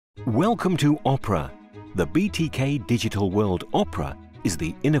Welcome to OPERA. The BTK Digital World OPERA is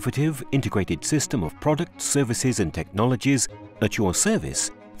the innovative integrated system of products, services and technologies at your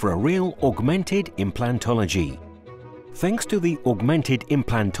service for a real augmented implantology. Thanks to the augmented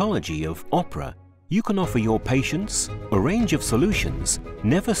implantology of OPERA, you can offer your patients a range of solutions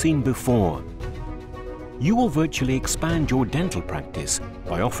never seen before. You will virtually expand your dental practice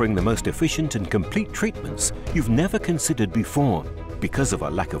by offering the most efficient and complete treatments you've never considered before because of a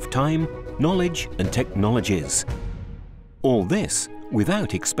lack of time, knowledge and technologies. All this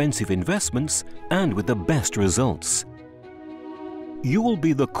without expensive investments and with the best results. You will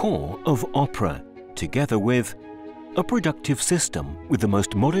be the core of OPERA, together with a productive system with the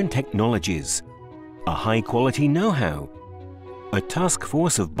most modern technologies, a high-quality know-how, a task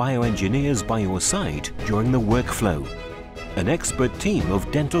force of bioengineers by your side during the workflow, an expert team of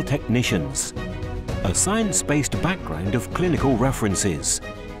dental technicians, a science-based background of clinical references,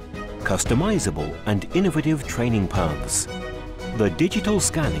 customizable and innovative training paths. The digital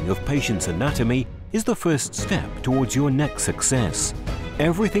scanning of patients' anatomy is the first step towards your next success.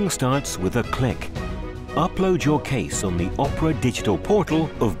 Everything starts with a click. Upload your case on the OPERA digital portal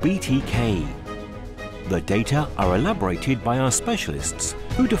of BTK. The data are elaborated by our specialists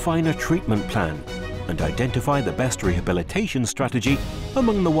who define a treatment plan and identify the best rehabilitation strategy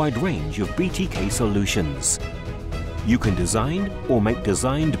among the wide range of BTK solutions. You can design or make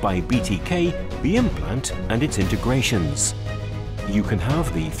designed by BTK the implant and its integrations. You can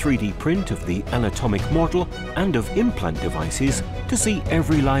have the 3D print of the anatomic model and of implant devices to see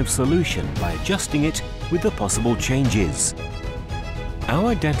every live solution by adjusting it with the possible changes.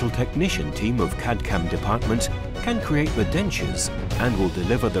 Our dental technician team of CAD CAM department can create the dentures and will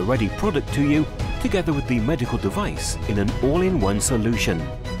deliver the ready product to you together with the medical device in an all-in-one solution.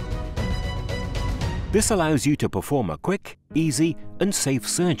 This allows you to perform a quick, easy and safe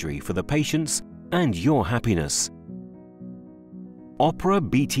surgery for the patients and your happiness. OPERA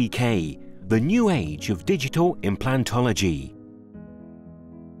BTK, the new age of digital implantology.